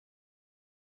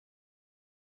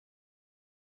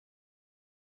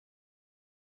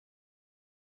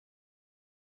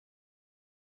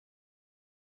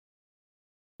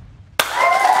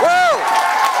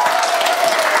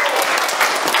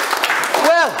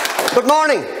Good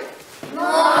morning.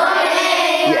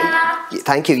 Morning.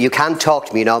 Thank you. You can talk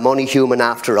to me, you know, I'm only human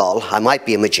after all. I might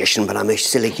be a magician, but I'm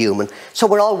still a human. So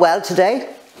we're all well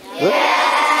today?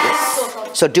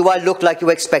 Yes. So do I look like you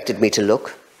expected me to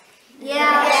look?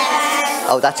 Yes.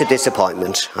 Oh, that's a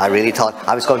disappointment. I really thought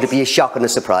I was going to be a shock and a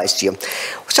surprise to you.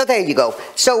 So there you go.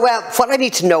 So what I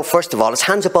need to know, first of all, is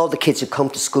hands up all the kids who come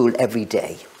to school every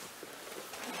day.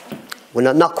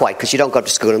 Well, not quite, because you don't go to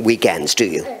school on weekends, do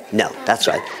you? No, that's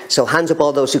right. So hands up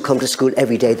all those who come to school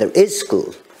every day there is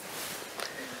school.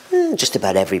 Just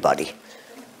about everybody.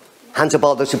 Hands up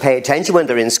all those who pay attention when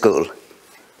they're in school.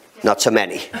 Not so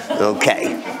many.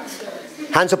 Okay.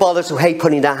 Hands up all those who hate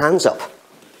putting their hands up.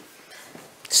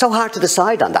 So hard to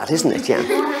decide on that, isn't it?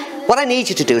 Yeah. What I need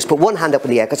you to do is put one hand up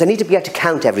in the air, because I need to be able to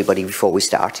count everybody before we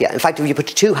start. Yeah. In fact, if you put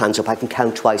two hands up, I can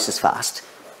count twice as fast.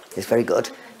 It's very good.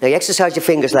 Now you exercise your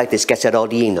fingers like this, gets out all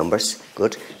the E numbers.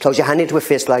 Good. Close your hand into a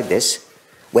fist like this.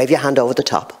 Wave your hand over the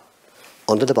top,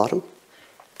 under the bottom,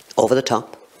 over the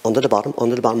top, under the bottom,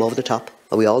 over the top.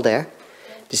 Are we all there?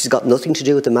 This has got nothing to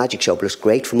do with the magic show, but it's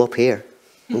great from up here.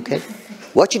 Okay?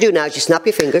 What you do now is you snap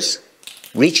your fingers,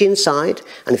 reach inside,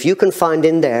 and if you can find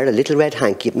in there a little red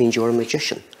hanky, it means you're a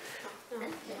magician.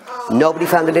 Nobody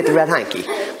found a little red hanky.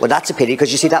 Well, that's a pity,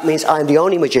 because you see, that means I'm the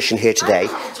only magician here today,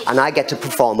 and I get to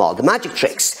perform all the magic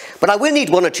tricks. But I will need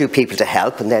one or two people to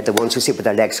help, and they're the ones who sit with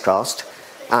their legs crossed,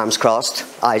 arms crossed,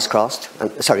 eyes crossed.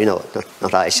 And, sorry, no,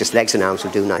 not eyes, just legs and arms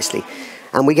will do nicely.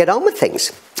 And we get on with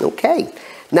things. Okay.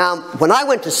 Now, when I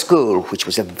went to school, which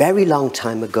was a very long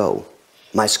time ago,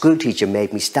 my school teacher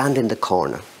made me stand in the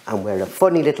corner and wear a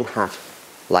funny little hat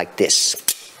like this.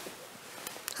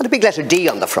 Had a big letter D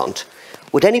on the front.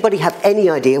 Would anybody have any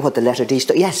idea what the letter D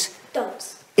stood? Yes?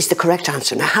 Doves. It's the correct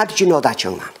answer. Now, how did you know that,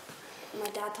 young man? My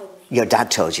dad told me. Your dad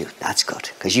told you. That's good,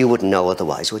 because you wouldn't know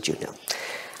otherwise, would you? No.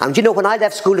 And you know, when I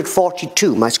left school at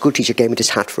 42, my school teacher gave me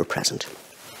this hat for a present.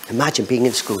 Imagine being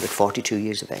in school at 42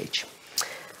 years of age.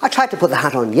 I tried to put the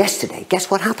hat on yesterday. Guess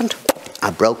what happened?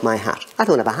 I broke my hat. I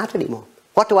don't have a hat anymore.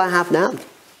 What do I have now?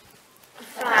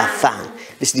 A fan.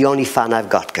 This is the only fan I've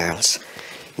got, girls.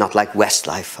 Not like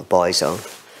Westlife, a boy's own.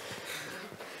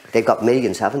 They've got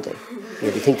millions, haven't they?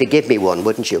 You'd think they'd give me one,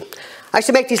 wouldn't you? I used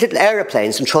to make these little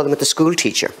aeroplanes and throw them at the school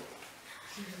teacher.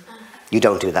 You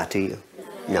don't do that, do you?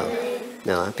 No.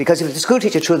 No, because if the school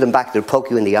teacher threw them back, they'd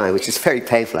poke you in the eye, which is very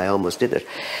painful. I almost did it.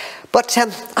 But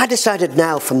I decided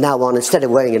now, from now on, instead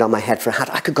of wearing it on my head for a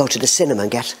hat, I could go to the cinema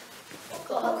and get...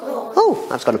 Oh,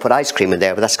 I was going to put ice cream in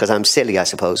there, but that's because I'm silly, I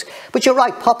suppose. But you're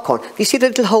right, popcorn. You see the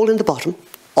little hole in the bottom?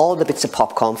 All the bits of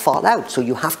popcorn fall out, so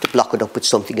you have to block it up with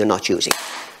something you're not using.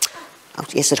 Oh,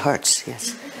 yes, it hurts,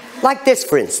 yes. Like this,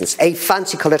 for instance, a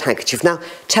fancy coloured handkerchief. Now,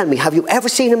 tell me, have you ever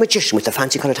seen a magician with a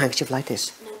fancy coloured handkerchief like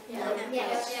this?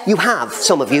 You have,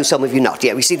 some of you not.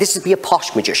 Yeah, you see, this would be a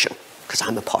posh magician, because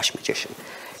I'm a posh magician.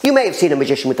 You may have seen a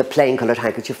magician with a plain coloured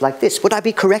handkerchief like this. Would I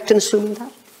be correct in assuming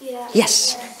that? Yeah.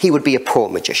 Yes, he would be a poor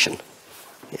magician.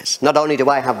 Yes. Not only do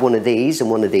I have one of these and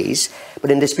one of these,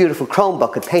 but in this beautiful chrome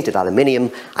bucket painted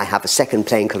aluminium, I have a second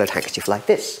plain coloured handkerchief like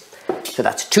this. So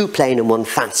that's two plain and one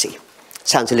fancy.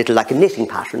 Sounds a little like a knitting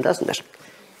pattern, doesn't it?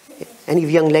 Any of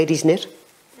you young ladies knit?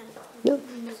 No?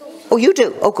 Oh, you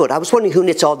do? Oh, good. I was wondering who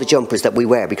knits all the jumpers that we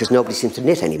wear, because nobody seems to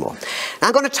knit anymore. Now,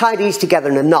 I'm going to tie these together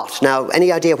in a knot. Now,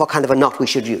 any idea what kind of a knot we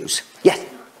should use? Yes?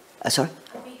 Sorry?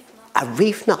 A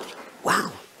reef knot.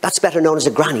 Wow. That's better known as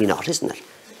a granny knot, isn't it?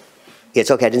 Yeah,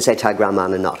 it's okay. I didn't say tie grandma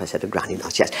in a knot. I said a granny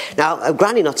knot, yes. Now, a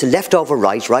granny knot's a left over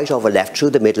right, right over left,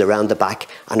 through the middle, around the back,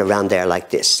 and around there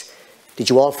like this. Did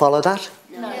you all follow that?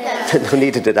 No. No,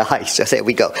 neither did I, so there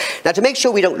we go. Now, to make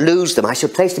sure we don't lose them, I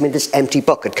should place them in this empty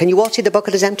bucket. Can you all see the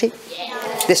bucket is empty?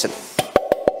 Yeah. Listen.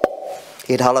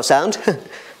 Hear the hollow sound? So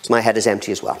my head is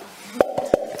empty as well.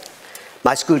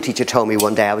 My school teacher told me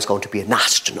one day I was going to be an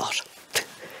astronaut.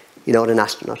 You know what an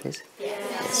astronaut is?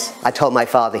 Yes. I told my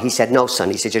father, he said, no, son.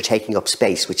 He said, you're taking up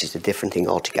space, which is a different thing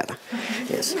altogether.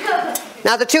 Yes.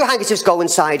 Now, the two handkerchiefs go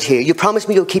inside here. You promise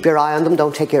me you'll keep your eye on them.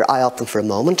 Don't take your eye off them for a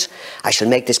moment. I shall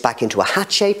make this back into a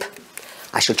hat shape.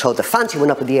 I shall throw the fancy one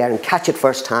up in the air and catch it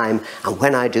first time. And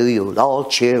when I do, you'll all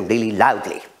cheer really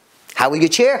loudly. How will you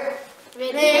cheer?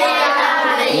 Really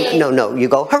loudly. No, you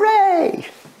go, hooray!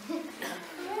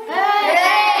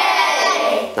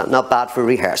 Hooray! Not bad for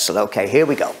rehearsal. Okay, here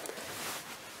we go.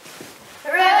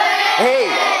 Hooray!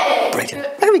 Hey! Brilliant.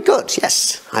 Very good,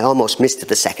 yes. I almost missed it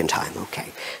the second time,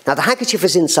 okay. Now the handkerchief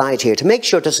is inside here. To make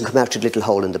sure it doesn't come out through the little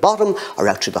hole in the bottom or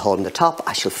out through the hole in the top,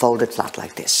 I shall fold it flat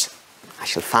like this. I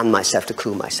shall fan myself to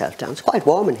cool myself down. It's quite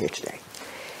warm in here today.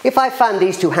 If I fan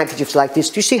these two handkerchiefs like this,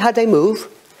 do you see how they move?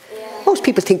 Yeah. Most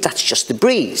people think that's just the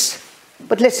breeze.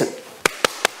 But listen.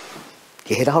 Do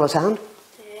you hear the hollow sound?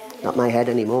 Not my head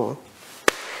anymore.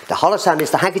 The holosan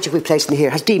is the handkerchief we placed in here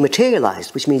has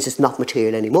dematerialised, which means it's not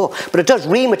material anymore. But it does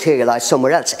rematerialise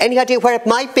somewhere else. Any idea where it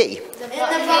might be?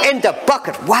 In the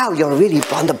bucket. Wow, you're really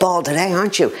on the ball today,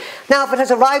 aren't you? Now, if it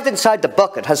has arrived inside the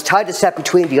bucket, has tied itself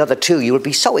between the other two, you will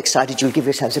be so excited you'll give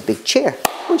yourselves a big cheer,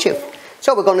 won't you?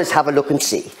 So we're going to have a look and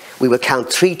see. We will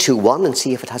count 3, 2, 1 and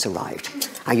see if it has arrived.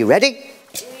 Are you ready?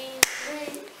 3,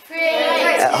 2,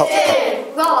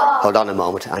 1. Hold on a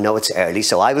moment. I know it's early,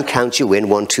 so I will count you in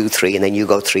 1, 2, 3, and then you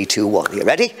go 3, 2, 1. You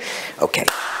ready? Okay.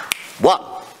 1,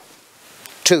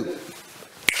 2,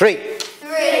 3. 3,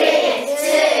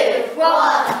 2,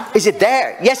 1. Is it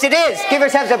there? Yes, it is. Give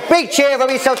yourselves a big cheer for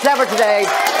being so clever today.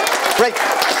 Right.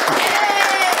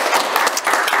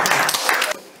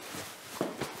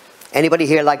 Anybody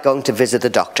here like going to visit the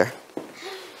doctor?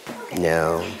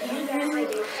 No.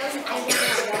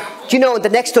 Do you know, in the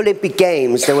next Olympic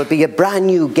Games, there will be a brand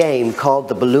new game called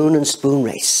the balloon and spoon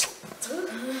race.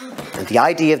 And the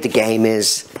idea of the game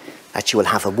is that you will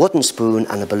have a wooden spoon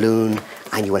and a balloon,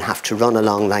 and you will have to run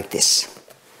along like this.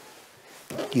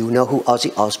 Do you know who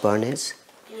Ozzy Osbourne is?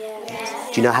 Yes.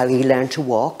 Do you know how he learned to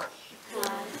walk?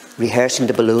 Rehearsing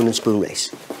the balloon and spoon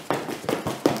race.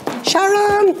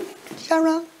 Sharon!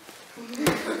 Sharon!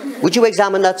 Would you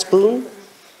examine that spoon?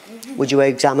 Would you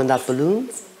examine that balloon?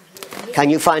 Can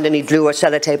you find any glue or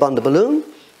sellotape on the balloon?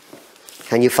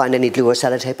 Can you find any glue or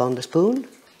sellotape on the spoon?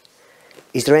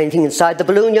 Is there anything inside the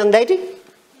balloon, young lady?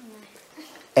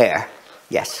 Air.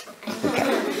 Yes. Okay.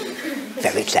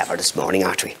 Very clever this morning,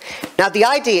 aren't we? Now, the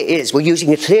idea is we're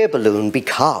using a clear balloon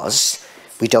because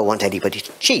we don't want anybody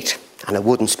to cheat. And a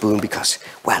wooden spoon because,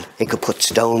 well, it could put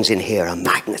stones in here or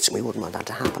magnets, and we wouldn't want that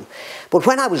to happen. But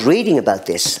when I was reading about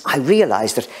this, I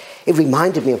realised that it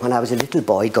reminded me of when I was a little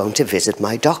boy going to visit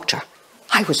my doctor.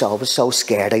 I was always so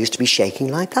scared I used to be shaking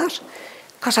like that.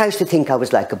 Because I used to think I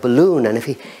was like a balloon, and if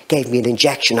he gave me an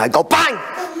injection, I'd go bang!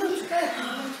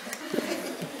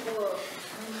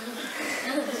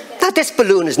 Now, this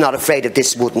balloon is not afraid of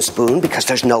this wooden spoon because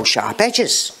there's no sharp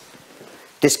edges.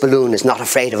 This balloon is not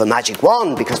afraid of a magic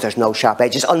wand because there's no sharp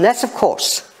edges, unless, of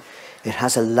course, it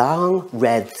has a long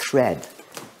red thread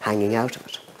hanging out of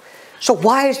it. So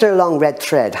why is there a long red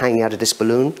thread hanging out of this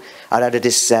balloon, or out of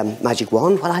this magic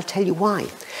wand? Well, I'll tell you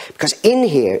why. Because in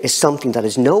here is something that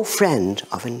is no friend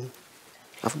of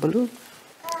a balloon.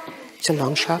 It's a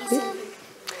long, sharp needle.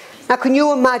 Now, can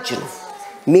you imagine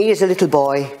me as a little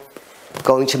boy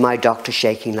going to my doctor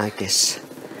shaking like this?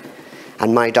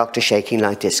 And my doctor shaking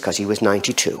like this because he was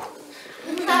 92.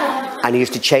 And he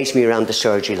used to chase me around the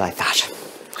surgery like that.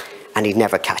 And he'd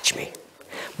never catch me.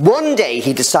 One day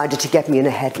he decided to get me in a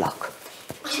headlock.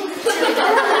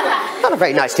 Not a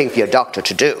very nice thing for your doctor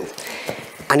to do.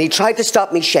 And he tried to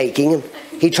stop me shaking, and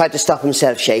he tried to stop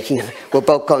himself shaking, and we're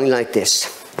both going like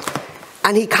this.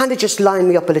 And he kind of just lined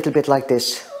me up a little bit like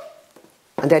this.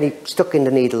 And then he stuck in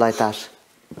the needle like that,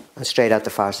 and straight out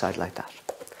the far side like that.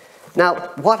 Now,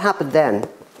 what happened then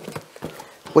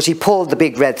was he pulled the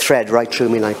big red thread right through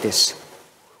me like this.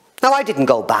 Now, I didn't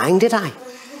go bang, did I?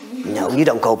 No, you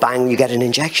don't go bang when you get an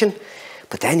injection.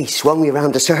 But then he swung me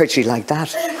around the surgery like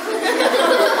that.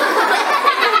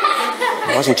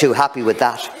 I wasn't too happy with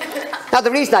that. Now,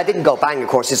 the reason I didn't go bang, of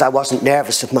course, is I wasn't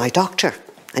nervous of my doctor.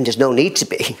 And there's no need to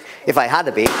be. If I had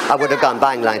to be, I would have gone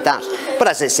bang like that. But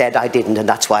as I said, I didn't, and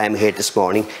that's why I'm here this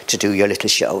morning to do your little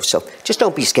show. So just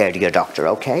don't be scared of your doctor,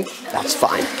 okay? That's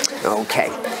fine. Okay.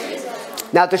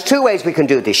 Now, there's 2 ways we can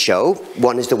do this show.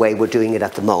 One is the way we're doing it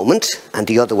at the moment, and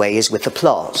the other way is with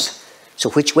applause. So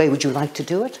which way would you like to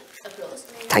do it? Applause.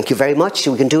 Thank you very much.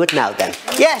 So we can do it now then.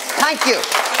 Yes, thank you.